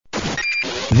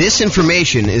This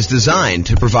information is designed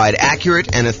to provide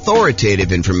accurate and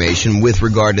authoritative information with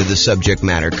regard to the subject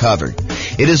matter covered.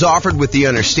 It is offered with the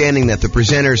understanding that the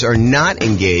presenters are not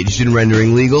engaged in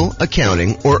rendering legal,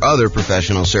 accounting, or other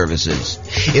professional services.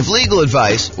 If legal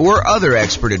advice or other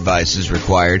expert advice is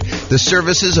required, the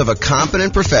services of a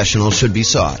competent professional should be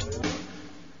sought.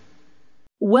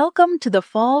 Welcome to the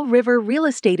Fall River Real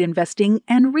Estate Investing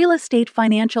and Real Estate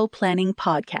Financial Planning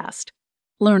Podcast.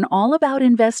 Learn all about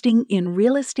investing in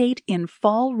real estate in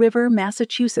Fall River,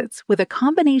 Massachusetts, with a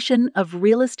combination of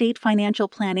real estate financial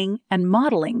planning and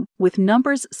modeling with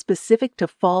numbers specific to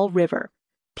Fall River,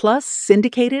 plus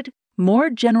syndicated, more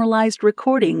generalized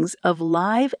recordings of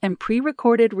live and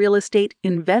pre-recorded real estate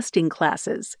investing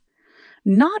classes.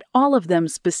 Not all of them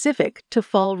specific to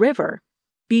Fall River.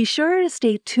 Be sure to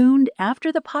stay tuned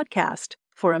after the podcast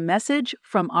for a message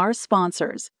from our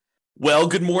sponsors. Well,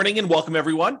 good morning and welcome,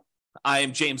 everyone. I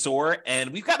am James Orr,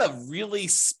 and we've got a really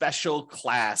special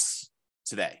class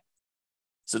today.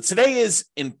 So today is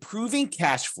improving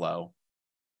cash flow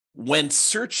when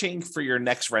searching for your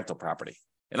next rental property.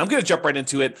 And I'm going to jump right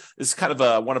into it. This is kind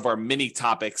of one of our mini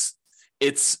topics.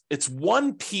 It's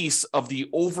one piece of the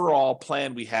overall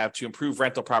plan we have to improve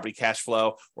rental property cash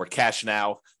flow, or cash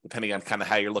now, depending on kind of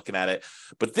how you're looking at it.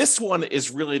 But this one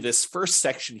is really this first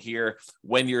section here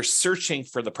when you're searching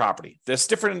for the property. There's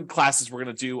different classes we're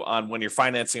going to do on when you're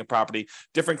financing a property,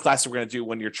 different classes we're going to do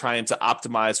when you're trying to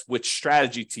optimize which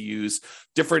strategy to use,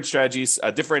 different strategies,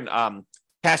 different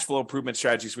cash flow improvement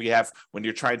strategies we have when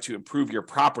you're trying to improve your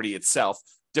property itself.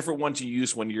 Different ones you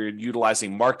use when you're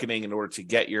utilizing marketing in order to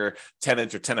get your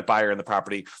tenant or tenant buyer in the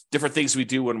property, different things we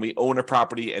do when we own a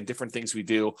property, and different things we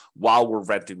do while we're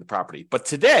renting the property. But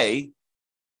today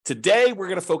we're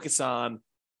going to focus on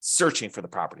searching for the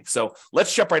property. So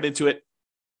let's jump right into it.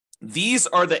 These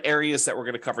are the areas that we're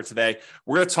going to cover today.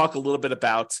 We're going to talk a little bit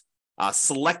about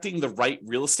selecting the right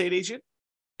real estate agent.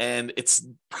 And it's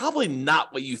probably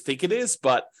not what you think it is,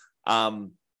 but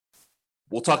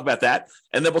we'll talk about that.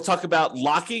 And then we'll talk about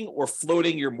locking or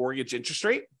floating your mortgage interest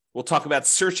rate. We'll talk about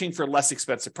searching for less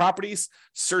expensive properties,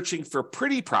 searching for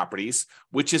pretty properties,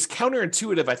 which is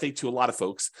counterintuitive, I think, to a lot of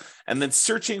folks. And then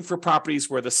searching for properties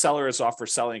where the seller is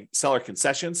offering seller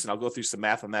concessions. And I'll go through some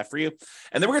math on that for you.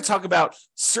 And then we're going to talk about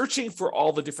searching for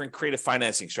all the different creative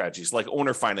financing strategies, like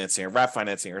owner financing or wrap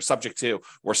financing or subject to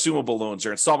or assumable loans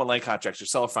or installment land contracts or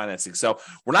seller financing. So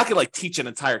we're not going to teach an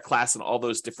entire class on all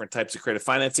those different types of creative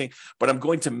financing, but I'm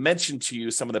going to mention to you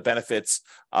some of the benefits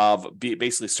of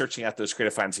basically searching out those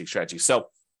creative financing strategies. So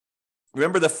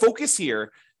remember, the focus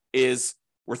here is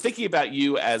we're thinking about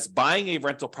you as buying a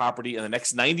rental property in the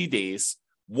next 90 days,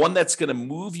 one that's going to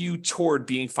move you toward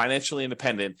being financially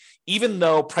independent, even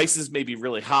though prices may be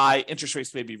really high, interest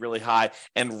rates may be really high,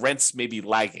 and rents may be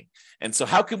lagging. And so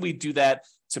how can we do that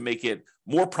to make it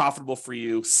more profitable for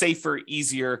you, safer,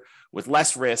 easier, with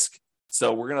less risk?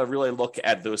 So we're going to really look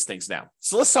at those things now.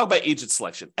 So let's talk about agent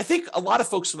selection. I think a lot of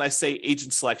folks, when I say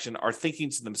agent selection, are thinking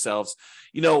to themselves,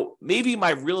 maybe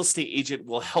my real estate agent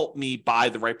will help me buy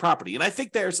the right property. And I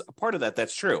think there's a part of that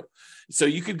that's true. So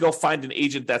you could go find an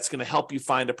agent that's going to help you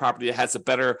find a property that has a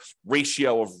better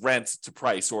ratio of rent to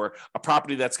price, or a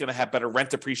property that's going to have better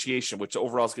rent appreciation, which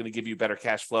overall is going to give you better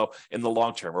cash flow in the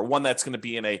long term, or one that's going to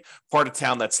be in a part of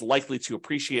town that's likely to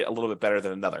appreciate a little bit better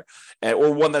than another,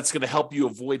 or one that's going to help you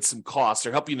avoid some costs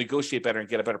or help you negotiate better and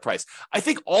get a better price. I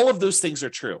think all of those things are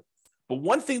true. But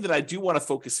one thing that I do want to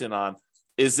focus in on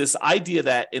is this idea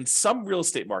that in some real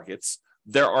estate markets,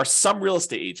 there are some real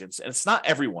estate agents, and it's not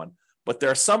everyone, but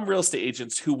there are some real estate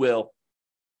agents who will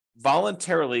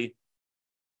voluntarily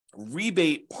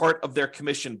rebate part of their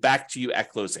commission back to you at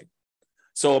closing.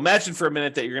 So imagine for a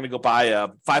minute that you're going to go buy a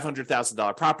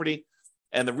 $500,000 property,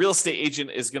 and the real estate agent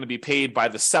is going to be paid by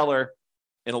the seller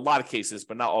in a lot of cases,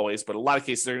 but not always, but a lot of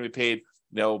cases they're going to be paid,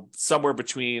 somewhere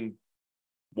between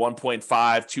 1.5%,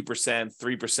 2%,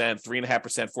 3%,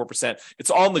 3.5%, 4%. It's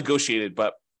all negotiated,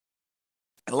 but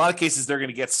in a lot of cases, they're going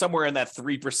to get somewhere in that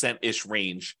 3%-ish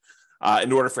range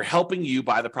in order for helping you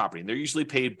buy the property. And they're usually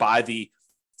paid by the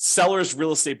seller's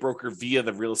real estate broker via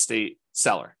the real estate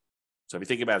seller. So if you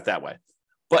think about it that way.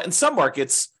 But in some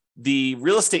markets, the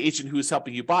real estate agent who is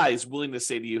helping you buy is willing to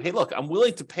say to you, hey, look, I'm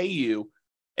willing to pay you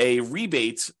a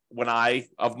rebate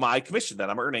of my commission that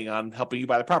I'm earning on helping you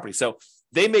buy the property. So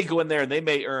they may go in there and they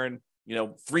may earn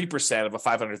 3% of a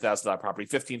 $500,000 property,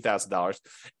 $15,000.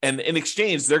 And in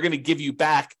exchange, they're going to give you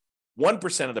back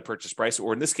 1% of the purchase price,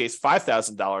 or in this case,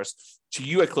 $5,000 to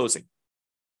you at closing.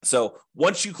 So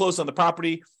once you close on the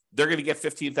property, they're going to get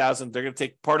 $15,000. They're going to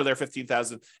take part of their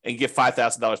 $15,000 and give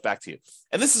 $5,000 back to you.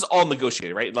 And this is all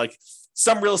negotiated, right? Like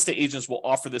some real estate agents will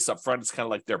offer this up front. It's kind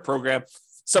of like their program.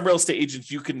 Some real estate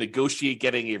agents, you can negotiate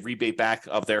getting a rebate back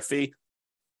of their fee.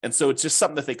 And so it's just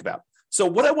something to think about. So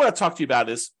what I want to talk to you about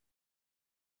is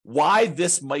why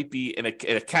this might be in a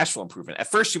cash flow improvement.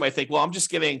 At first, you might think, well, I'm just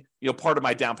getting part of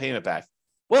my down payment back.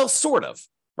 Well, sort of,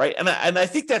 right? And I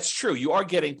think that's true. You are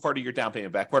getting part of your down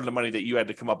payment back, part of the money that you had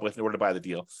to come up with in order to buy the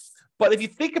deal. But if you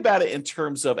think about it in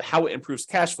terms of how it improves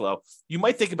cash flow, you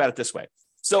might think about it this way.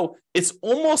 So it's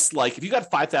almost like if you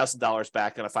got $5,000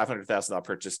 back on a $500,000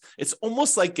 purchase, it's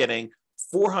almost like getting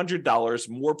 $400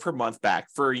 more per month back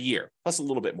for a year, plus a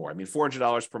little bit more. I mean,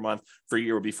 $400 per month for a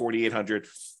year would be $4,800,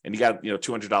 and you got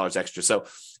 $200 extra. So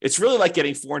it's really like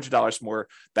getting $400 more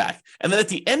back. And then at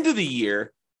the end of the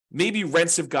year, maybe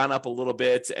rents have gone up a little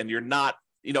bit, and you're not,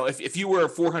 if you were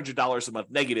 $400 a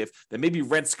month negative, then maybe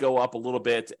rents go up a little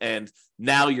bit, and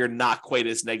now you're not quite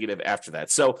as negative after that.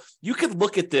 So you could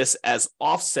look at this as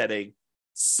offsetting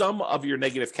some of your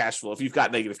negative cash flow. If you've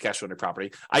got negative cash flow on your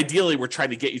property, ideally, we're trying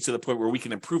to get you to the point where we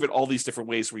can improve it all these different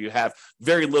ways where you have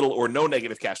very little or no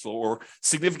negative cash flow or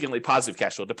significantly positive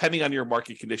cash flow, depending on your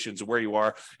market conditions and where you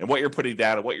are and what you're putting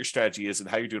down and what your strategy is and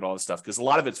how you're doing all this stuff, because a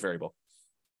lot of it's variable.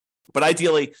 But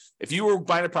ideally, if you were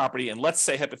buying a property and let's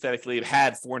say hypothetically it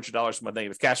had $400 a month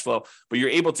negative cash flow, but you're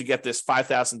able to get this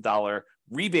 $5,000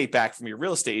 rebate back from your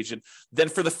real estate agent, then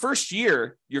for the first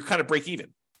year, you're kind of break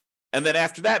even. And then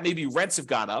after that, maybe rents have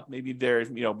gone up. Maybe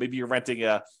maybe you're renting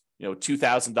a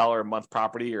 $2,000 a month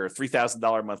property or a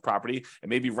 $3,000 a month property, and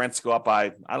maybe rents go up by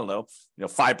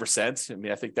 5%. I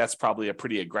mean, I think that's probably a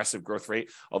pretty aggressive growth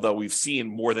rate, although we've seen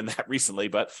more than that recently.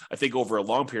 But I think over a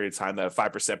long period of time, that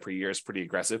 5% per year is pretty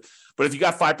aggressive. But if you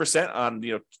got 5% on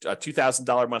a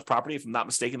 $2,000 a month property, if I'm not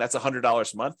mistaken, that's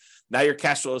 $100 a month. Now your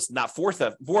cash flow is not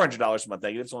 $400 a month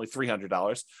negative; it's only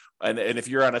 $300. And if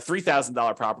you're on a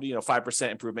 $3,000 property,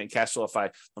 5% improvement in cash flow. If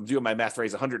I'm doing my math right,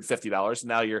 is $150.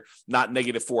 Now you're not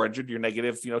negative $400, you're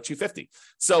negative $250.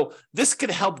 So this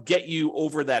could help get you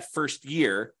over that first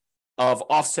year of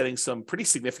offsetting some pretty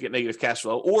significant negative cash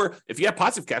flow. Or if you have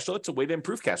positive cash flow, it's a way to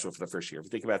improve cash flow for the first year, if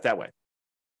you think about it that way.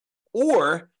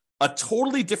 Or a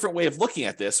totally different way of looking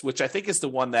at this, which I think is the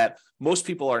one that most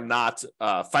people are not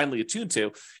finally attuned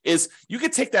to, is you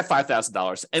could take that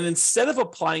 $5,000 and instead of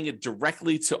applying it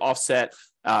directly to offset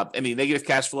any negative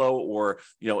cash flow or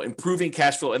improving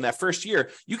cash flow in that first year,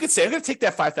 you could say, I'm going to take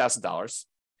that $5,000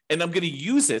 and I'm going to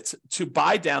use it to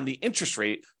buy down the interest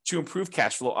rate to improve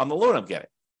cash flow on the loan I'm getting.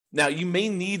 Now, you may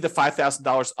need the $5,000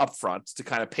 upfront to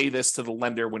kind of pay this to the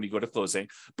lender when you go to closing,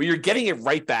 but you're getting it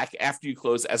right back after you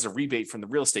close as a rebate from the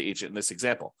real estate agent in this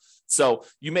example. So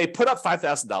you may put up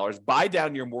 $5,000, buy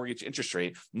down your mortgage interest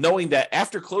rate, knowing that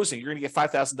after closing, you're going to get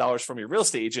 $5,000 from your real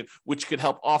estate agent, which could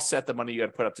help offset the money you had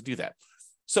to put up to do that.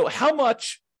 So how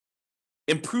much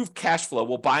improved cash flow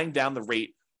will buying down the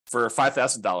rate for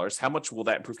 $5,000, how much will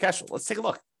that improve cash flow? Let's take a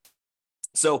look.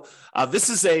 So this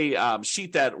is a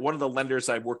sheet that one of the lenders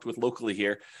I've worked with locally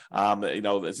here,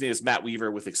 his name is Matt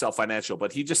Weaver with Excel Financial,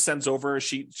 but he just sends over a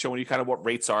sheet showing you kind of what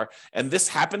rates are. And this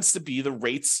happens to be the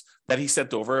rates that he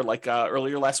sent over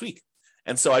earlier last week.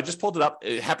 And so I just pulled it up.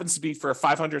 It happens to be for a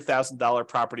 $500,000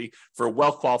 property for a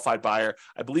well-qualified buyer.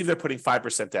 I believe they're putting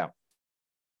 5% down.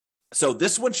 So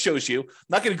this one shows you, I'm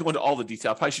not going to go into all the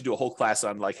detail. I probably should do a whole class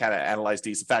on how to analyze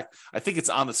these. In fact, I think it's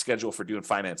on the schedule for doing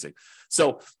financing.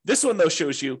 So this one, though,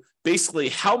 shows you basically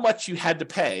how much you had to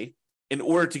pay in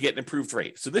order to get an improved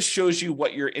rate. So this shows you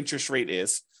what your interest rate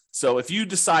is. So if you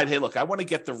decide, hey, look, I want to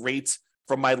get the rate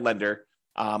from my lender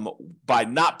by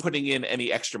not putting in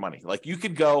any extra money. Like you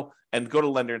could go to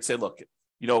lender and say, look,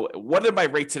 what is my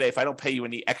rate today if I don't pay you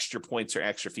any extra points or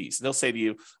extra fees? And they'll say to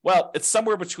you, well, it's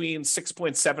somewhere between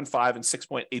 6.75 and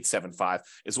 6.875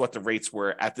 is what the rates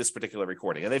were at this particular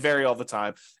recording. And they vary all the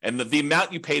time. And the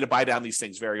amount you pay to buy down these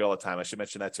things vary all the time. I should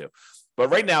mention that too. But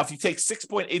right now, if you take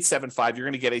 6.875, you're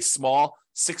going to get a small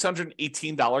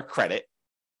 $618 credit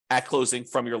at closing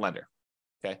from your lender.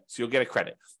 Okay, so you'll get a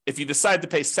credit. If you decide to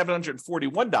pay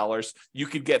 $741, you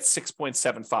could get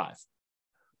 6.75.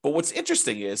 But what's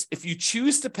interesting is if you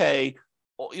choose to pay,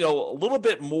 a little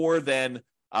bit more than,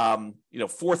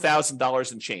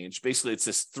 $4,000 and change, basically it's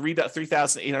this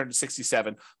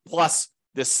 $3,867 plus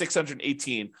this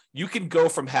 $618, you can go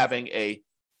from having a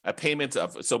payment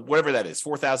of, so whatever that is,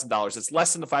 $4,000, it's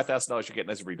less than the $5,000 you're getting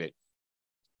as a rebate.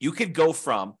 You could go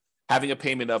from having a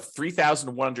payment of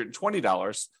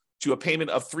 $3,120 to a payment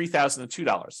of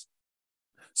 $3,002.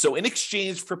 So in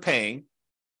exchange for paying,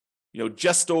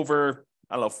 just over,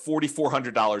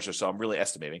 $4,400 or so, I'm really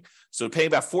estimating. So paying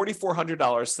about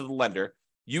 $4,400 to the lender,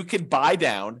 you can buy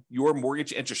down your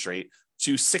mortgage interest rate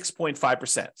to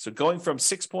 6.5%. So going from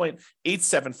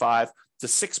 6.875 to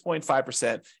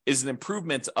 6.5% is an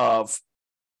improvement of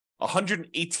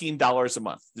 $118 a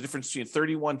month, the difference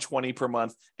between $3,120 per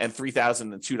month and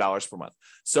 $3,002 per month.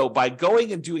 So by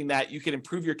going and doing that, you can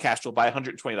improve your cash flow by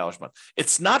 $120 a month.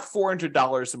 It's not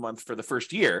 $400 a month for the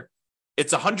first year.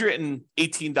 It's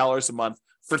 $118 a month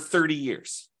for 30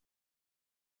 years.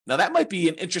 Now, that might be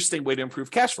an interesting way to improve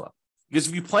cash flow. Because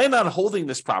if you plan on holding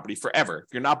this property forever,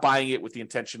 if you're not buying it with the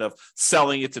intention of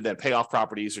selling it to then pay off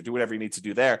properties or do whatever you need to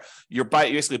do there, you're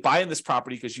basically buying this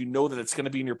property because you know that it's going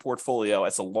to be in your portfolio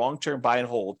as a long-term buy and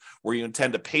hold where you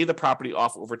intend to pay the property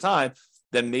off over time,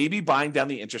 then maybe buying down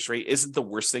the interest rate isn't the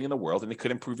worst thing in the world, and it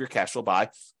could improve your cash flow by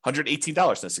 $118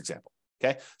 in this example.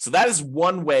 Okay, so that is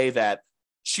one way that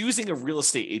choosing a real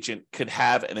estate agent could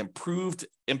have an improved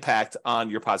impact on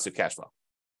your positive cash flow.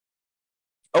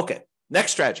 Okay,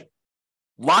 next strategy.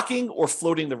 Locking or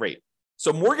floating the rate.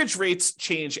 So mortgage rates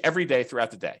change every day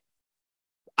throughout the day.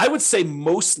 I would say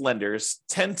most lenders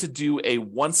tend to do a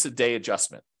once a day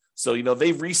adjustment. So,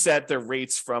 they reset their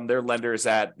rates from their lenders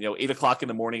at, 8 o'clock in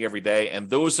the morning every day. And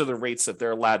those are the rates that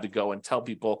they're allowed to go and tell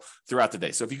people throughout the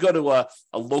day. So if you go to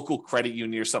a local credit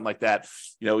union or something like that,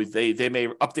 they may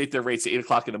update their rates at 8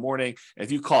 o'clock in the morning. And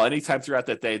if you call anytime throughout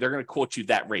that day, they're going to quote you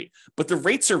that rate. But the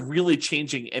rates are really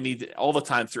changing all the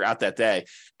time throughout that day.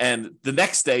 And the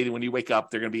next day, when you wake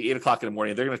up, they're going to be 8 o'clock in the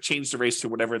morning. They're going to change the rates to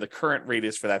whatever the current rate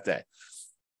is for that day.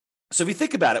 So if you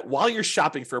think about it, while you're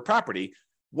shopping for a property,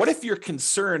 what if you're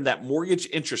concerned that mortgage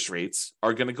interest rates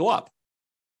are going to go up?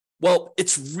 Well,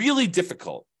 it's really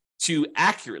difficult to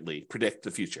accurately predict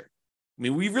the future. I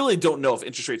mean, we really don't know if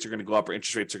interest rates are going to go up or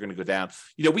interest rates are going to go down.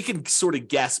 We can sort of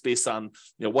guess based on,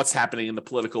 what's happening in the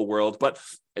political world, but,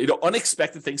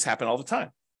 unexpected things happen all the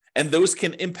time. And those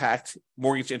can impact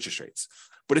mortgage interest rates.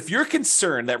 But if you're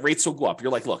concerned that rates will go up,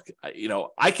 you're like, look,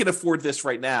 I can afford this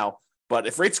right now, but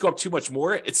if rates go up too much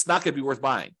more, it's not going to be worth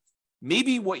buying.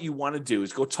 Maybe what you want to do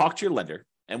is go talk to your lender.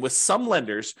 And with some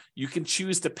lenders, you can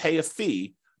choose to pay a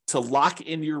fee to lock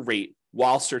in your rate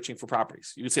while searching for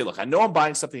properties. You can say, look, I know I'm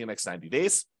buying something in the next 90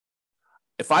 days.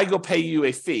 If I go pay you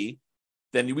a fee,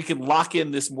 then we can lock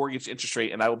in this mortgage interest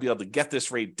rate and I will be able to get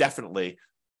this rate definitely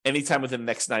anytime within the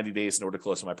next 90 days in order to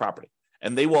close on my property.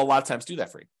 And they will a lot of times do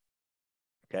that for you.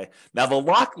 Okay. Now the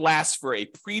lock lasts for a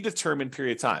predetermined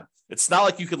period of time. It's not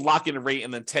like you could lock in a rate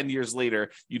and then 10 years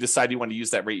later, you decide you want to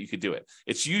use that rate, you could do it.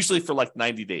 It's usually for like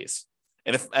 90 days.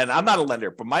 And I'm not a lender,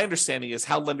 but my understanding is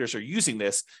how lenders are using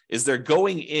this is they're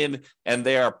going in and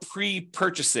they are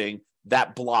pre-purchasing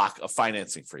that block of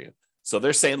financing for you. So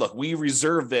they're saying, look, we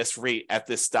reserve this rate at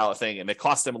this style of thing, and it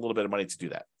costs them a little bit of money to do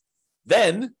that.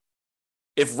 Then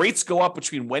if rates go up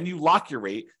between when you lock your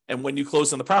rate and when you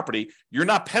close on the property, you're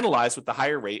not penalized with the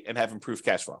higher rate and have improved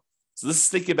cash flow. So this is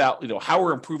thinking about, how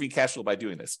we're improving cash flow by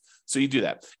doing this. So you do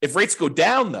that. If rates go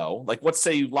down though, like let's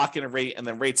say you lock in a rate and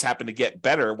then rates happen to get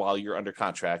better while you're under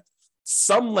contract,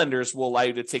 some lenders will allow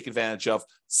you to take advantage of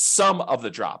some of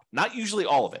the drop, not usually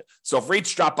all of it. So if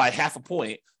rates drop by half a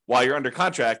point while you're under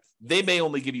contract, they may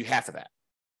only give you half of that.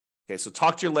 Okay, so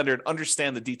talk to your lender and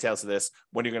understand the details of this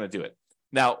when you're going to do it.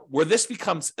 Now, where this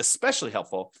becomes especially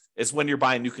helpful is when you're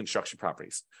buying new construction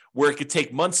properties, where it could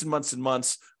take months and months and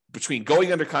months between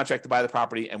going under contract to buy the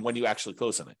property and when you actually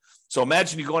close on it. So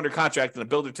imagine you go under contract and the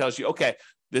builder tells you, okay,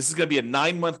 this is going to be a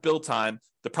 9-month build time.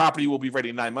 The property will be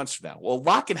ready 9 months from now. Well, a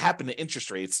lot can happen to interest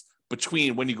rates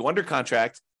between when you go under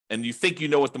contract and you think you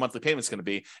know what the monthly payment is going to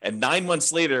be, and 9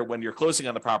 months later when you're closing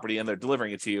on the property and they're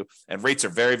delivering it to you, and rates are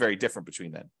very, very different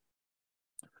between then.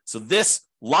 So this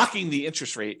locking the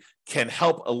interest rate can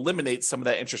help eliminate some of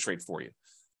that interest rate for you.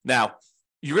 Now,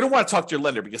 you're going to want to talk to your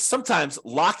lender because sometimes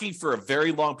locking for a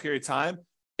very long period of time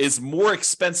is more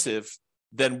expensive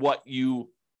than what you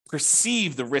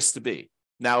perceive the risk to be.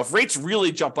 Now, if rates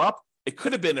really jump up, it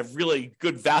could have been a really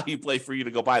good value play for you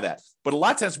to go buy that. But a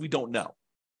lot of times we don't know.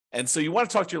 And so you want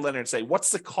to talk to your lender and say, what's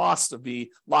the cost of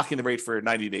me locking the rate for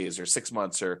 90 days or 6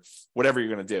 months or whatever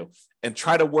you're going to do? And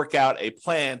try to work out a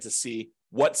plan to see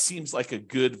what seems like a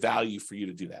good value for you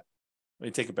to do that. Let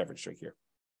me take a beverage drink here.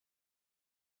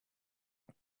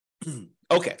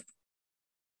 Okay.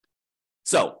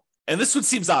 So, and this one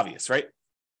seems obvious, right?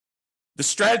 The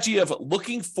strategy of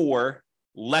looking for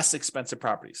less expensive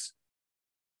properties.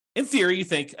 In theory, you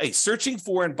think, hey, searching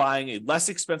for and buying a less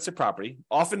expensive property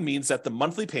often means that the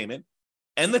monthly payment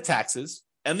and the taxes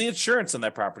and the insurance on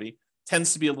that property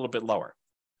tends to be a little bit lower.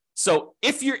 So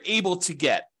if you're able to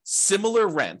get similar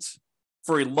rent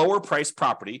for a lower priced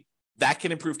property, that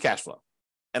can improve cash flow.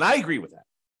 And I agree with that.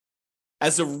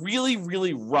 As a really,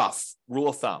 really rough rule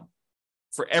of thumb,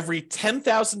 for every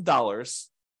 $10,000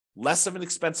 less of an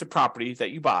expensive property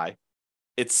that you buy,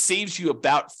 it saves you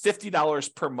about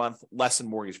 $50 per month less in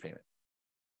mortgage payment.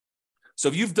 So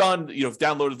if you've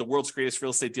downloaded the world's greatest real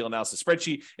estate deal analysis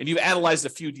spreadsheet, and you've analyzed a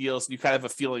few deals, and you kind of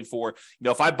have a feeling for,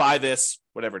 if I buy this,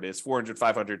 whatever it is, 400,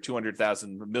 500,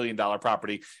 200,000, $1 million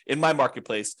property in my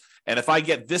marketplace, and if I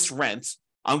get this rent,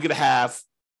 I'm going to have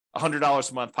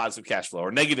 $100 a month positive cash flow,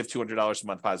 or negative $200 a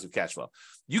month positive cash flow.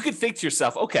 You could think to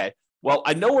yourself, okay, well,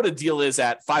 I know what a deal is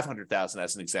at $500,000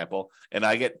 as an example, and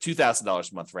I get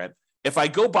 $2,000 a month rent. If I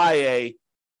go buy a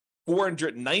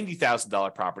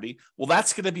 $490,000 property, well,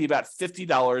 that's going to be about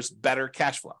 $50 better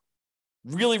cash flow.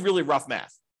 Really, really rough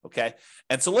math. Okay.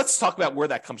 And so let's talk about where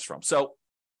that comes from. So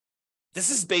this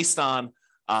is based on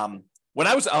I'll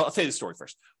tell you the story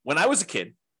first. When I was a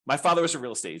kid, my father was a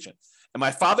real estate agent, and my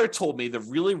father told me the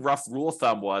really rough rule of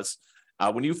thumb was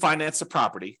when you finance a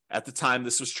property, at the time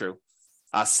this was true,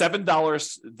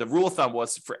 $7, the rule of thumb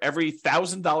was for every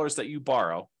 $1,000 that you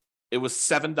borrow, it was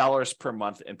 $7 per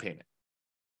month in payment.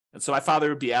 And so my father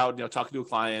would be out, talking to a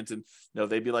client, and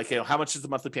they'd be like, "Hey, how much is the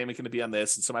monthly payment going to be on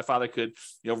this?" And so my father could,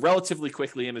 relatively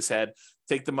quickly in his head,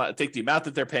 take the amount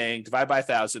that they're paying, divide by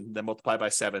 1,000, then multiply by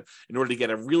 7, in order to get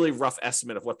a really rough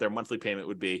estimate of what their monthly payment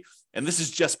would be. And this is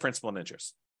just principal and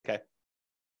interest. Okay.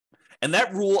 And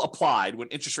that rule applied when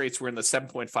interest rates were in the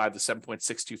 7.5 to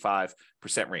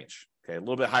 7.625% range. Okay, a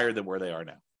little bit higher than where they are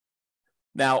now.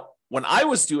 Now, when I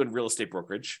was doing real estate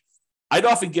brokerage, I'd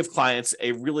often give clients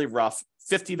a really rough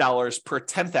 $50 per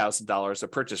 $10,000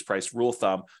 of purchase price rule of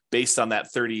thumb based on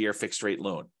that 30-year fixed rate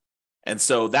loan. And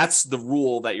so that's the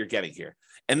rule that you're getting here.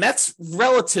 And that's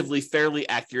relatively fairly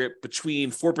accurate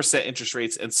between 4% interest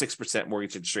rates and 6%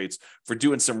 mortgage interest rates for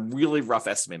doing some really rough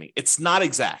estimating. It's not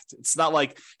exact. It's not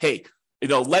like, hey,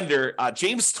 lender,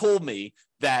 James told me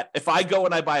that if I go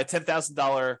and I buy a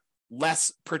 $10,000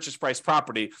 less purchase price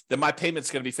property, then my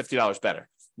payment's going to be $50 better.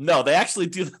 No, they actually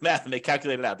do the math and they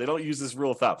calculate it out. They don't use this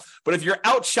rule of thumb. But if you're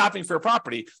out shopping for a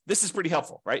property, this is pretty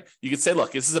helpful, right? You can say,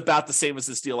 look, this is about the same as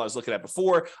this deal I was looking at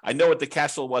before. I know what the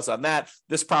cash flow was on that.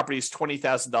 This property is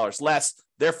 $20,000 less.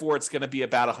 Therefore, it's going to be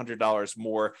about $100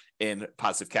 more in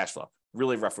positive cash flow.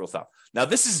 Really rough rule of thumb. Now,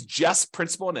 this is just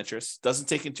principal and interest. Doesn't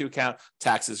take into account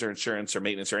taxes or insurance or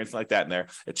maintenance or anything like that in there.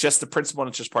 It's just the principal and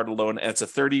interest part of the loan, and it's a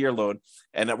 30-year loan.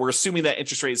 And we're assuming that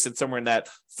interest rate is somewhere in that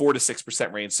 4 to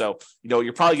 6% range. So,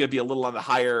 you're probably going to be a little on the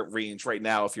higher range right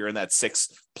now if you're in that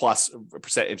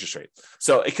 6+% interest rate.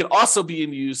 So it can also be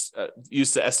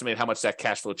used to estimate how much that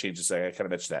cash flow changes. I kind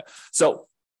of mentioned that. So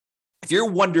if you're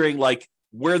wondering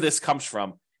where this comes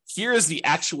from, here is the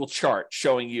actual chart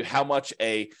showing you how much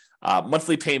a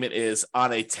monthly payment is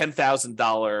on a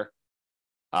 $10,000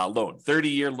 loan,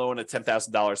 30-year loan at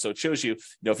 $10,000. So it shows you,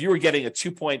 if you were getting a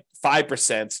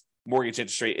 2.5% mortgage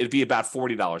interest rate, it'd be about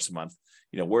 $40 a month.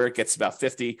 Where it gets about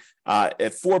 50 at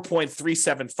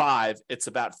 4.375, it's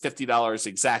about $50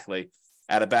 exactly.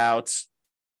 At about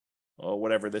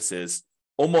whatever this is,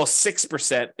 almost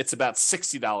 6%, it's about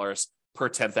 $60 per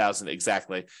 10,000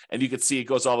 exactly. And you can see it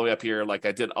goes all the way up here, like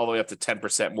I did, all the way up to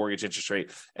 10% mortgage interest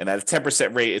rate. And at a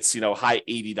 10% rate, it's, high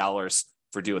 $80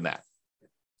 for doing that.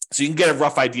 So you can get a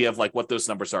rough idea of what those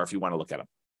numbers are if you want to look at them.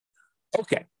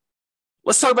 Okay.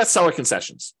 Let's talk about seller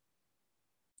concessions.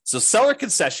 So seller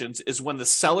concessions is when the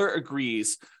seller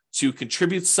agrees to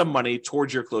contribute some money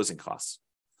towards your closing costs.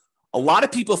 A lot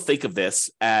of people think of this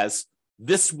as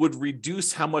this would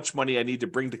reduce how much money I need to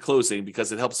bring to closing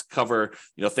because it helps cover,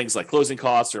 things like closing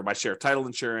costs or my share of title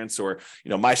insurance or,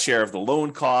 my share of the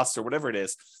loan costs or whatever it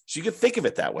is. So you could think of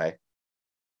it that way.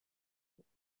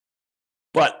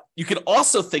 But you can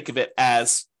also think of it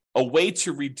as a way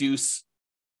to reduce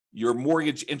your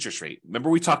mortgage interest rate. Remember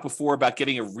we talked before about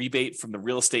getting a rebate from the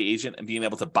real estate agent and being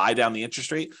able to buy down the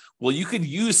interest rate? Well, you could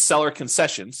use seller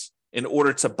concessions in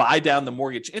order to buy down the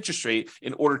mortgage interest rate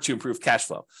in order to improve cash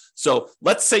flow. So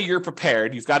let's say you're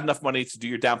prepared, you've got enough money to do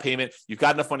your down payment, you've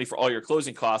got enough money for all your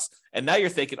closing costs, and now you're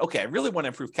thinking, okay, I really want to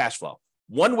improve cash flow.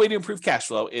 One way to improve cash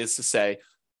flow is to say,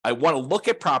 I want to look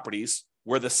at properties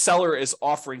where the seller is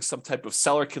offering some type of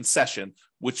seller concession,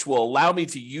 which will allow me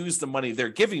to use the money they're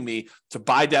giving me to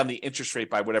buy down the interest rate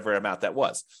by whatever amount that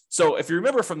was. So if you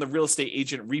remember from the real estate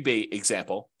agent rebate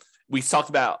example, we talked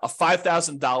about a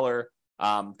 $5,000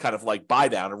 kind of buy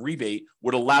down, a rebate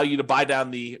would allow you to buy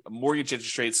down the mortgage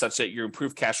interest rate such that you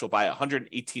improve cash flow by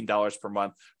 $118 per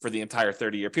month for the entire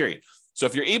 30-year period. So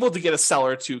if you're able to get a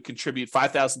seller to contribute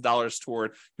 $5,000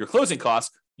 toward your closing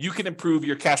costs, you can improve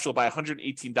your cash flow by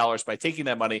 $118 by taking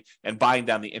that money and buying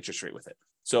down the interest rate with it.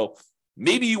 So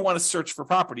maybe you want to search for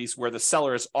properties where the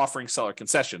seller is offering seller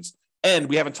concessions. And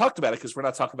we haven't talked about it because we're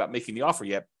not talking about making the offer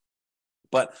yet,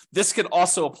 but this could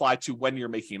also apply to when you're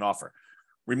making an offer.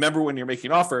 remember when you're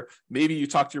making an offer, maybe you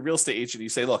talk to your real estate agent and you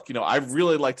say, look, I'd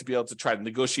really like to be able to try to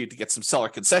negotiate to get some seller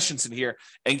concessions in here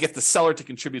and get the seller to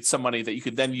contribute some money that you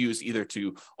could then use either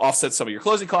to offset some of your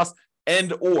closing costs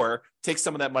and or take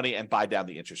some of that money and buy down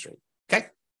the interest rate. Okay.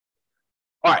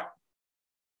 All right.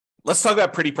 Let's talk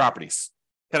about pretty properties,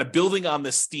 kind of building on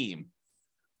this theme.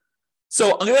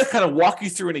 So I'm going to kind of walk you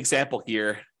through an example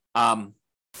here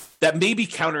that may be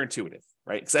counterintuitive,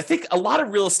 right? Because I think a lot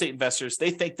of real estate investors,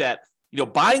 they think that,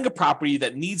 buying a property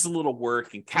that needs a little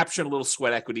work and capturing a little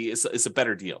sweat equity is a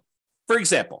better deal. For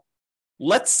example,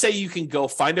 let's say you can go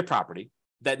find a property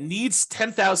that needs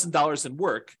 $10,000 in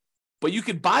work, but you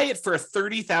can buy it for a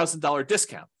 $30,000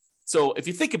 discount. So if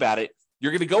you think about it,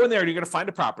 you're going to go in there and you're going to find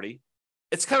a property.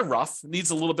 It's kind of rough,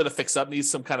 needs a little bit of fix up,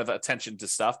 needs some kind of attention to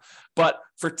stuff. But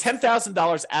for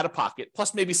 $10,000 out of pocket,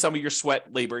 plus maybe some of your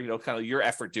sweat labor, kind of your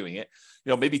effort doing it,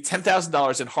 maybe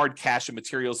 $10,000 in hard cash and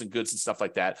materials and goods and stuff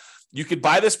like that, you could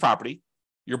buy this property.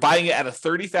 You're buying it at a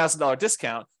 $30,000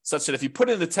 discount, such that if you put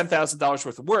in the $10,000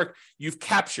 worth of work, you've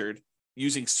captured,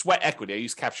 using sweat equity, I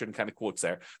use captured in kind of quotes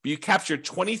there, but you captured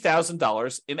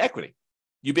 $20,000 in equity.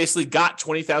 You basically got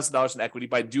 $20,000 in equity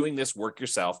by doing this work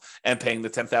yourself and paying the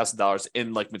 $10,000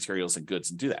 in like materials and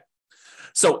goods and do that.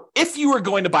 So if you were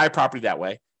going to buy a property that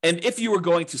way, and if you were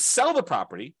going to sell the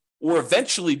property or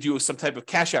eventually do some type of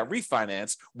cash out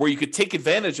refinance where you could take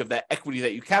advantage of that equity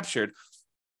that you captured,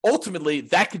 ultimately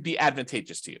that could be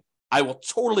advantageous to you. I will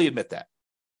totally admit that.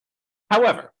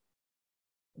 However,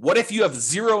 what if you have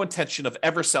zero intention of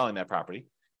ever selling that property?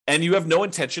 And you have no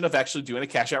intention of actually doing a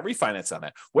cash out refinance on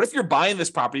that? What if you're buying this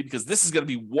property because this is going to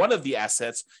be one of the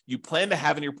assets you plan to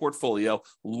have in your portfolio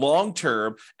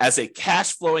long-term as a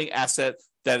cash flowing asset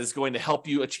that is going to help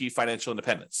you achieve financial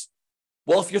independence?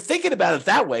 Well, if you're thinking about it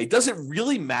that way, does it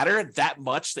really matter that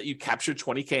much that you captured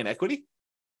 $20K in equity?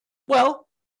 Well,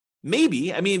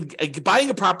 maybe. I mean, buying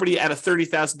a property at a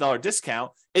 $30,000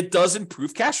 discount, it does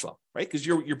improve cash flow, right? Because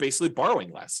you're basically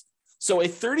borrowing less. So a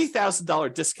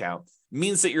 $30,000 discount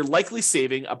means that you're likely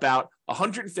saving about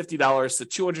 $150 to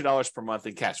 $200 per month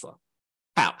in cash flow.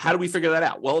 How do we figure that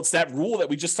out? Well, it's that rule that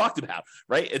we just talked about,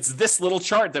 right? It's this little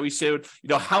chart that we showed,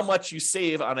 how much you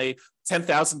save on a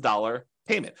 $10,000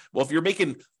 payment. Well, if you're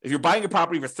buying a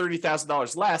property for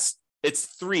 $30,000 less, it's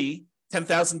three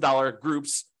 $10,000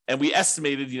 groups. And we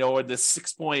estimated, in this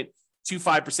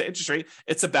 6.25% interest rate,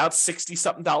 it's about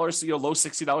 $60-something, low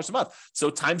 $60 a month. So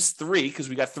times three, because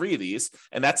we got three of these,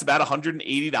 and that's about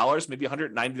 $180, maybe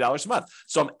 $190 a month.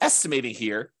 So I'm estimating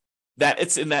here that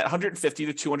it's in that $150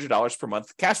 to $200 per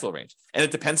month cash flow range. And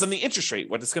it depends on the interest rate,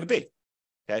 what it's going to be,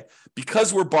 okay?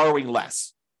 Because we're borrowing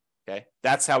less, okay?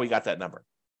 That's how we got that number.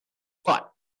 But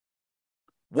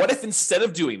what if instead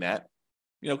of doing that,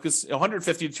 because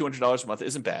 $150 to $200 a month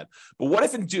isn't bad. But what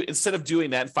if instead of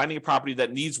doing that and finding a property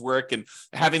that needs work and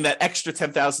having that extra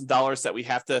 $10,000 that we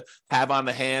have to have on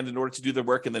the hand in order to do the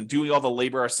work and then doing all the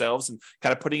labor ourselves and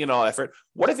kind of putting in all effort,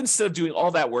 what if instead of doing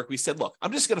all that work, we said, look,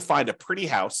 I'm just going to find a pretty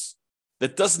house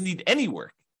that doesn't need any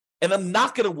work. And I'm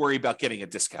not going to worry about getting a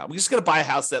discount. We're just going to buy a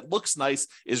house that looks nice,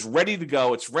 is ready to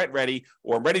go, it's rent ready,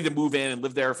 or I'm ready to move in and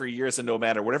live there for years and no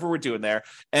matter, whatever we're doing there.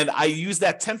 And I use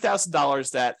that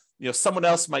 $10,000 that someone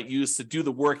else might use to do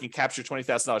the work and capture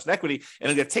 $20,000 in equity. And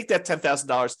I'm going to take that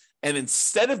 $10,000 and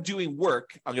instead of doing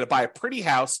work, I'm going to buy a pretty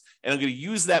house and I'm going to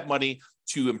use that money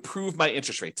to improve my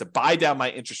interest rate, to buy down my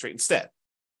interest rate instead.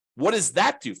 What does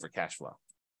that do for cash flow?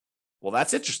 Well,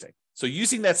 that's interesting. So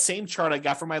using that same chart I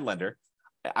got from my lender,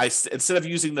 instead of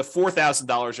using the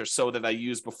 $4,000 or so that I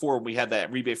used before we had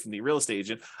that rebate from the real estate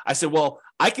agent, I said, well,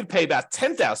 I could pay about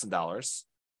 $10,000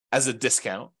 as a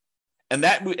discount. And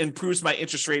that improves my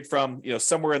interest rate from,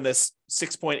 somewhere in this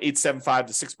 6.875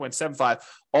 to 6.75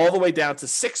 all the way down to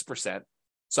 6%.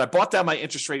 So I bought down my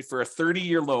interest rate for a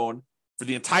 30-year loan for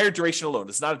the entire duration of the loan.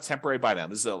 It's not a temporary buy down.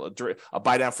 This is a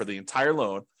buy down for the entire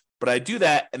loan. But I do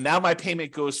that, and now my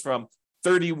payment goes from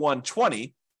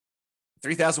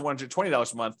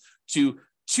 $3,120 a month to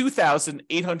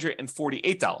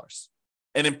 $2,848,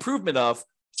 an improvement of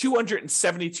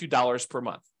 $272 per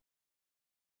month.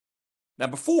 Now,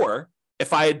 before,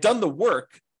 if I had done the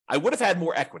work, I would have had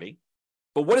more equity.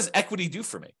 But what does equity do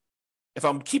for me? If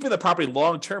I'm keeping the property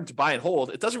long-term to buy and hold,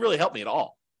 it doesn't really help me at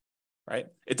all, right?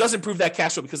 It does improve that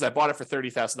cash flow because I bought it for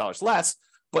 $30,000 less.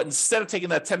 But instead of taking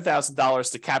that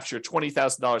 $10,000 to capture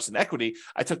 $20,000 in equity,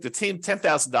 I took the same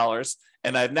 $10,000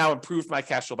 and I've now improved my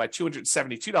cash flow by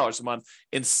 $272 a month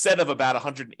instead of about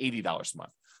 $180 a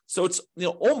month. So it's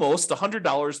almost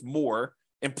 $100 more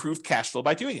improved cash flow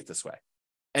by doing it this way.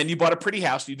 And you bought a pretty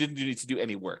house, you didn't need to do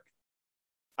any work.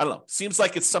 I don't know. Seems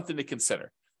like it's something to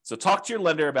consider. So talk to your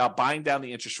lender about buying down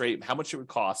the interest rate and how much it would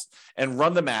cost and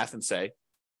run the math and say,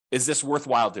 Is this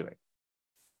worthwhile doing?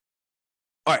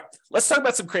 All right, let's talk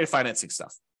about some creative financing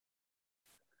stuff.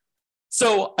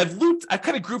 So I've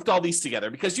kind of grouped all these together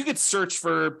because you could search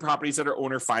for properties that are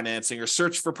owner financing, or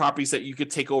search for properties that you could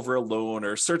take over a loan,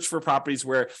 or search for properties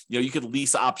where you could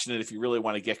lease option it if you really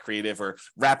want to get creative, or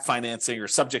wrap financing, or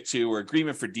subject to, or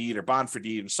agreement for deed, or bond for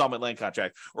deed, installment land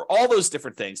contract, or all those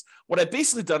different things. What I've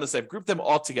basically done is I've grouped them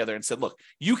all together and said, look,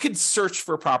 you can search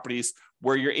for properties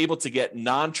where you're able to get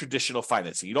non-traditional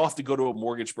financing. You don't have to go to a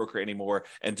mortgage broker anymore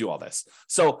and do all this.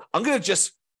 So I'm going to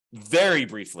just very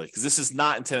briefly, because this is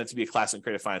not intended to be a class in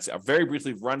creative financing, I'll very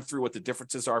briefly run through what the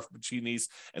differences are between these,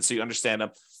 and so you understand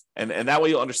them, and that way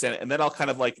you'll understand it. And then I'll kind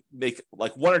of make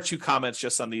one or two comments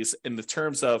just on these in the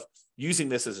terms of using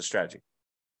this as a strategy.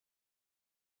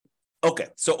 Okay,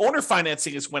 so owner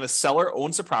financing is when a seller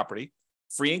owns a property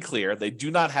free and clear. They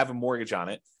do not have a mortgage on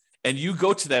it, and you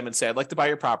go to them and say, I'd like to buy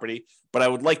your property, but I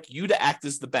would like you to act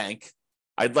as the bank.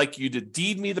 I'd like you to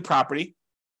deed me the property,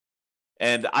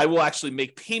 and I will actually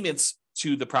make payments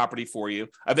to the property for you.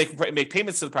 I make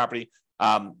payments to the property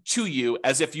to you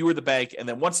as if you were the bank. And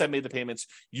then once I made the payments,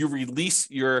 you release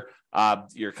your kind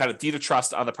of deed of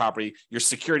trust on the property, your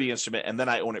security instrument, and then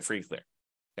I own it free and clear.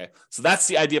 Okay, so that's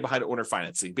the idea behind owner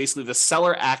financing. Basically, the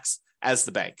seller acts as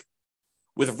the bank.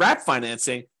 With wrap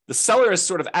financing, the seller is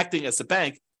sort of acting as the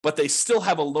bank, but they still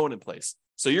have a loan in place.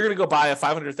 So you're going to go buy a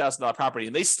 $500,000 property,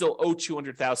 and they still owe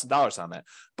 $200,000 on that.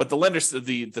 But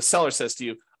the seller says to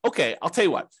you, okay, I'll tell you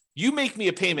what, you make me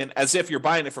a payment as if you're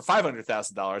buying it for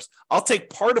 $500,000. I'll take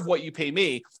part of what you pay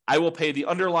me. I will pay the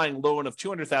underlying loan of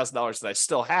 $200,000 that I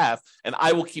still have, and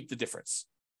I will keep the difference.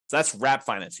 So that's wrap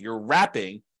financing. You're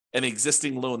wrapping an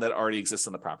existing loan that already exists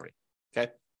on the property.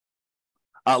 Okay.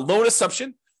 Loan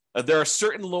assumption. There are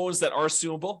certain loans that are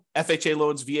assumable, FHA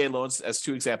loans, VA loans, as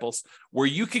two examples, where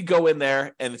you could go in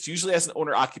there, and it's usually as an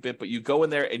owner occupant, but you go in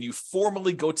there and you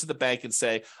formally go to the bank and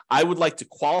say, I would like to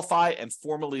qualify and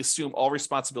formally assume all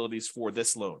responsibilities for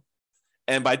this loan.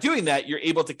 And by doing that, you're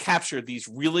able to capture these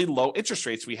really low interest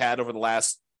rates we had over the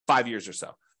last 5 years or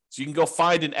so. So you can go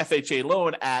find an FHA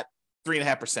loan at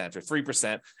 3.5% or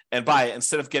 3% and buy it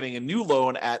instead of getting a new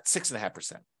loan at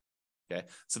 6.5%. Okay,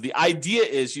 so the idea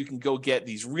is you can go get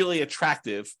these really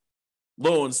attractive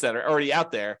loans that are already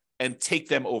out there and take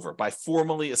them over by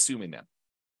formally assuming them.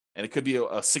 And it could be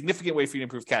a significant way for you to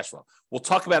improve cash flow. We'll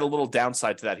talk about a little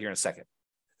downside to that here in a second.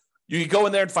 You can go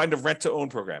in there and find a rent-to-own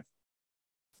program.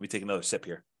 Let me take another sip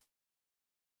here.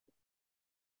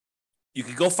 You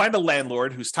could go find a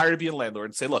landlord who's tired of being a landlord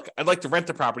and say, look, I'd like to rent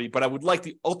the property, but I would like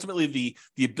ultimately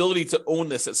the ability to own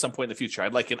this at some point in the future.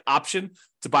 I'd like an option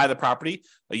to buy the property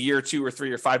a year or 2 or 3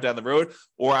 or 5 down the road,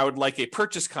 or I would like a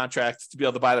purchase contract to be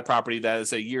able to buy the property that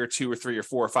is a year or 2 or 3 or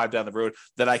 4 or 5 down the road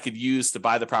that I could use to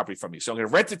buy the property from you. So I'm going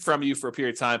to rent it from you for a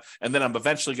period of time, and then I'm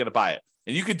eventually going to buy it.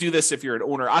 And you could do this if you're an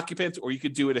owner occupant, or you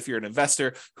could do it if you're an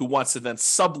investor who wants to then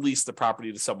sublease the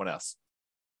property to someone else.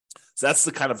 So that's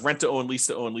the kind of rent-to-own,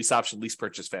 lease-to-own, lease option, lease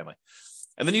purchase family.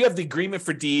 And then you have the agreement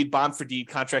for deed, bond for deed,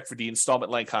 contract for deed,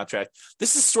 installment land contract.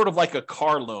 This is sort of like a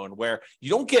car loan where you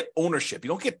don't get ownership. You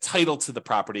don't get title to the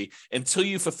property until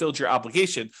you fulfilled your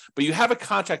obligation, but you have a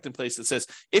contract in place that says,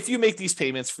 if you make these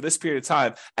payments for this period of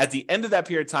time, at the end of that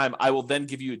period of time, I will then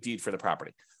give you a deed for the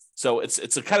property. So it's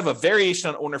a kind of a variation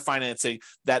on owner financing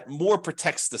that more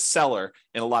protects the seller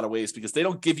in a lot of ways, because they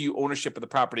don't give you ownership of the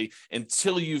property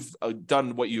until you've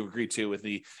done what you agreed to in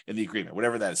the agreement,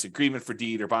 whatever that is, agreement for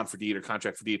deed or bond for deed or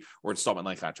contract for deed or installment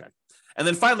land contract. And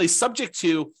then finally, subject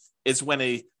to is when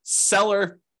a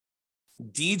seller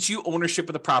deeds you ownership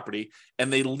of the property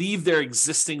and they leave their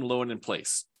existing loan in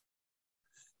place.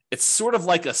 It's sort of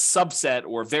like a subset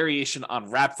or variation on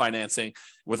wrap financing.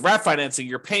 With wrap financing,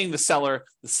 you're paying the seller.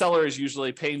 The seller is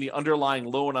usually paying the underlying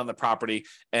loan on the property,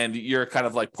 and you're kind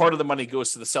of like part of the money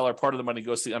goes to the seller, part of the money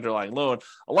goes to the underlying loan.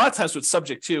 A lot of times with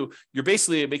subject to, you're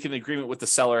basically making an agreement with the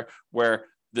seller where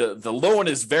the loan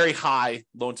is very high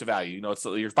loan to value. You know,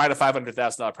 you're buying a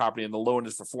 $500,000 property and the loan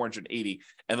is for $480,000,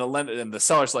 and the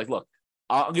seller's like, look,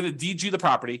 I'm going to deed you the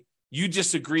property. You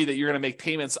just agree that you're going to make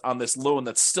payments on this loan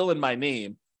that's still in my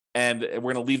name, and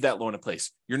we're going to leave that loan in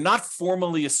place. You're not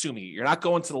formally assuming it. You're not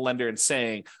going to the lender and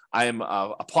saying, I am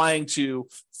applying to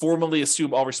formally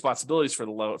assume all responsibilities for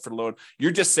the loan.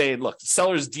 You're just saying, look, the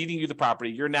seller is deeding you the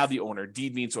property. You're now the owner.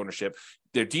 Deed means ownership.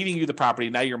 They're deeding you the property.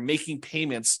 Now you're making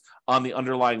payments on the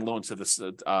underlying loan to this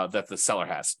that the seller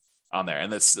has on there.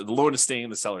 And the loan is staying in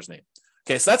the seller's name.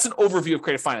 Okay, so that's an overview of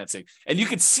creative financing. And you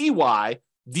can see why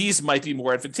these might be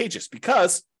more advantageous,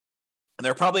 because, and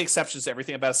there are probably exceptions to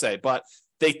everything I'm about to say, but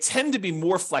they tend to be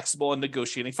more flexible in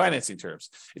negotiating financing terms.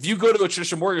 If you go to a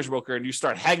traditional mortgage broker and you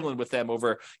start haggling with them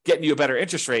over getting you a better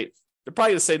interest rate, They're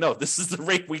probably going to say, no, this is the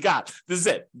rate we got. This is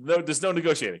it. No, there's no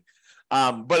negotiating.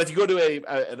 But if you go to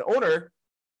an owner,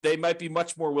 they might be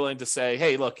much more willing to say,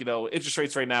 hey, look, interest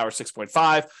rates right now are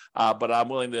 6.5, but I'm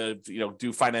willing to,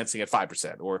 do financing at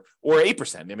 5% or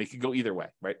 8%. I mean, it could go either way,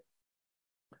 right?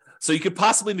 So you could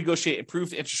possibly negotiate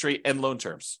improved interest rate and loan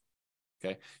terms.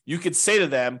 Okay. You could say to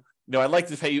them, I'd like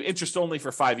to pay you interest only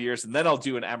for 5 years, and then I'll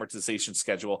do an amortization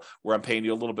schedule where I'm paying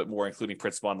you a little bit more, including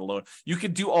principal on the loan. You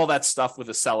could do all that stuff with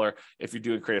a seller if you're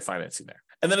doing creative financing there.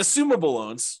 And then assumable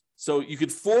loans. So you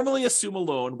could formally assume a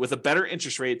loan with a better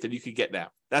interest rate than you could get now.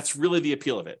 That's really the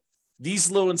appeal of it.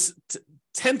 These loans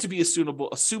tend to be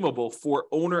assumable for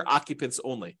owner occupants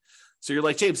only. So you're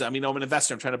like, James, I'm an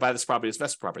investor. I'm trying to buy this property as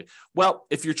investment property. Well,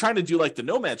 if you're trying to do like the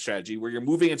nomad strategy where you're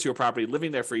moving into a property,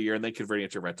 living there for a year and then converting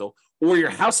it to rental, or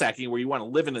you're house hacking where you want to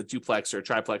live in a duplex or a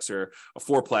triplex or a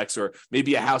fourplex, or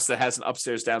maybe a house that has an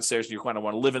upstairs, downstairs, and you kind of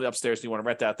want to live in the upstairs and you want to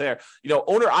rent out there,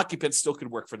 owner occupants still could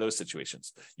work for those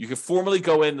situations. You could formally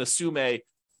go in and assume a,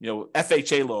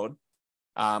 FHA loan,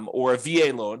 or a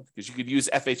VA loan, because you could use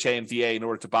FHA and VA in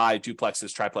order to buy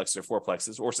duplexes, triplexes, or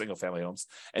fourplexes, or single family homes.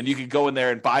 And you could go in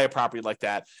there and buy a property like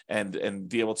that and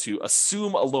be able to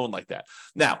assume a loan like that.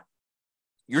 Now,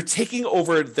 you're taking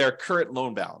over their current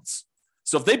loan balance.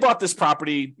 So if they bought this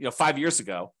property, 5 years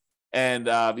ago, and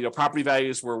property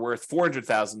values were worth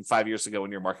 $400,000 5 years ago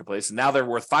in your marketplace, and now they're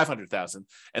worth $500,000,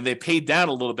 and they paid down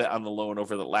a little bit on the loan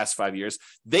over the last 5 years,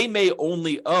 they may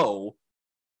only owe,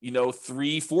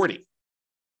 $340.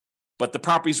 But the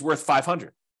property's worth $500.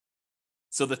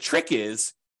 So the trick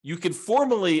is you can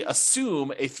formally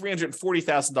assume a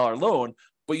 $340,000 loan,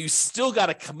 but you still got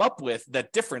to come up with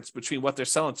that difference between what they're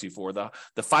selling to you for, the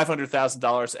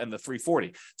 $500,000 and the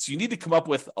 $340. So you need to come up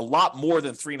with a lot more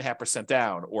than 3.5%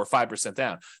 down or 5%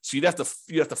 down. So you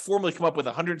have to formally come up with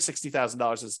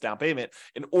 $160,000 as a down payment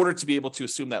in order to be able to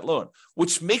assume that loan,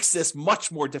 which makes this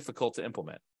much more difficult to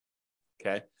implement.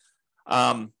 Okay.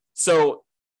 So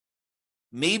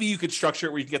maybe you could structure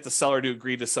it where you can get the seller to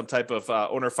agree to some type of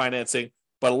owner financing,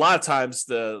 but a lot of times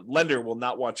the lender will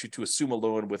not want you to assume a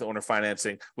loan with owner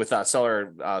financing with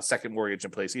seller second mortgage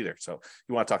in place either. So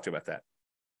you want to talk to about that.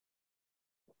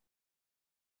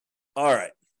 All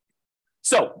right.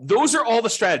 So those are all the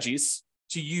strategies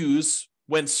to use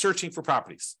when searching for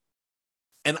properties.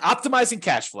 And optimizing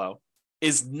cash flow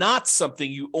is not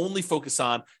something you only focus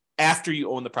on after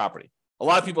you own the property. A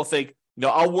lot of people think,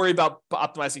 I'll worry about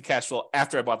optimizing cash flow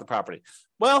after I bought the property.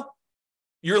 Well,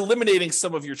 you're eliminating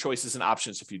some of your choices and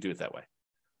options if you do it that way.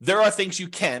 There are things you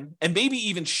can and maybe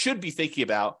even should be thinking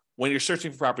about when you're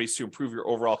searching for properties to improve your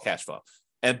overall cash flow.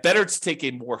 And better to take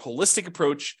a more holistic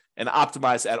approach and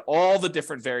optimize at all the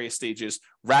different various stages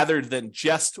rather than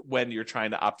just when you're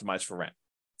trying to optimize for rent.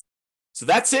 So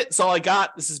that's it. That's all I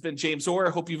got. This has been James Orr.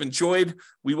 I hope you've enjoyed.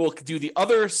 We will do the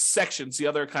other sections, the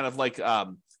other kind of like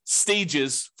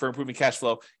stages for improving cash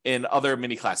flow in other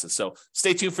mini classes. So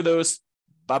stay tuned for those.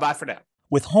 Bye-bye for now.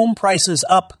 With home prices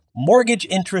up, mortgage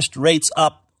interest rates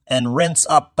up, and rents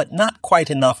up, but not quite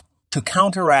enough to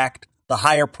counteract the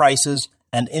higher prices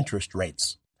and interest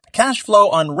rates. Cash flow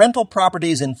on rental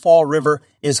properties in Fall River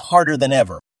is harder than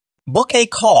ever. Book a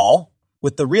call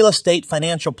with the Real Estate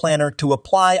Financial Planner to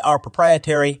apply our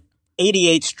proprietary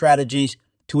 88 strategies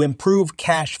to improve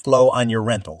cash flow on your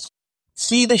rentals.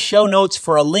 See the show notes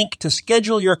for a link to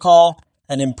schedule your call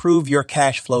and improve your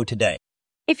cash flow today.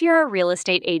 If you're a real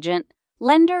estate agent,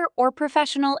 lender, or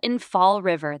professional in Fall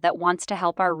River that wants to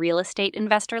help our real estate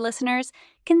investor listeners,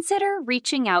 consider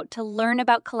reaching out to learn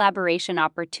about collaboration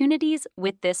opportunities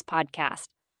with this podcast.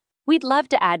 We'd love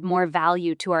to add more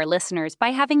value to our listeners by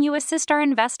having you assist our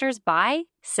investors buy,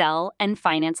 sell, and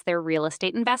finance their real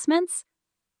estate investments.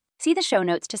 See the show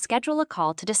notes to schedule a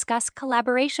call to discuss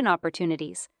collaboration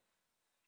opportunities.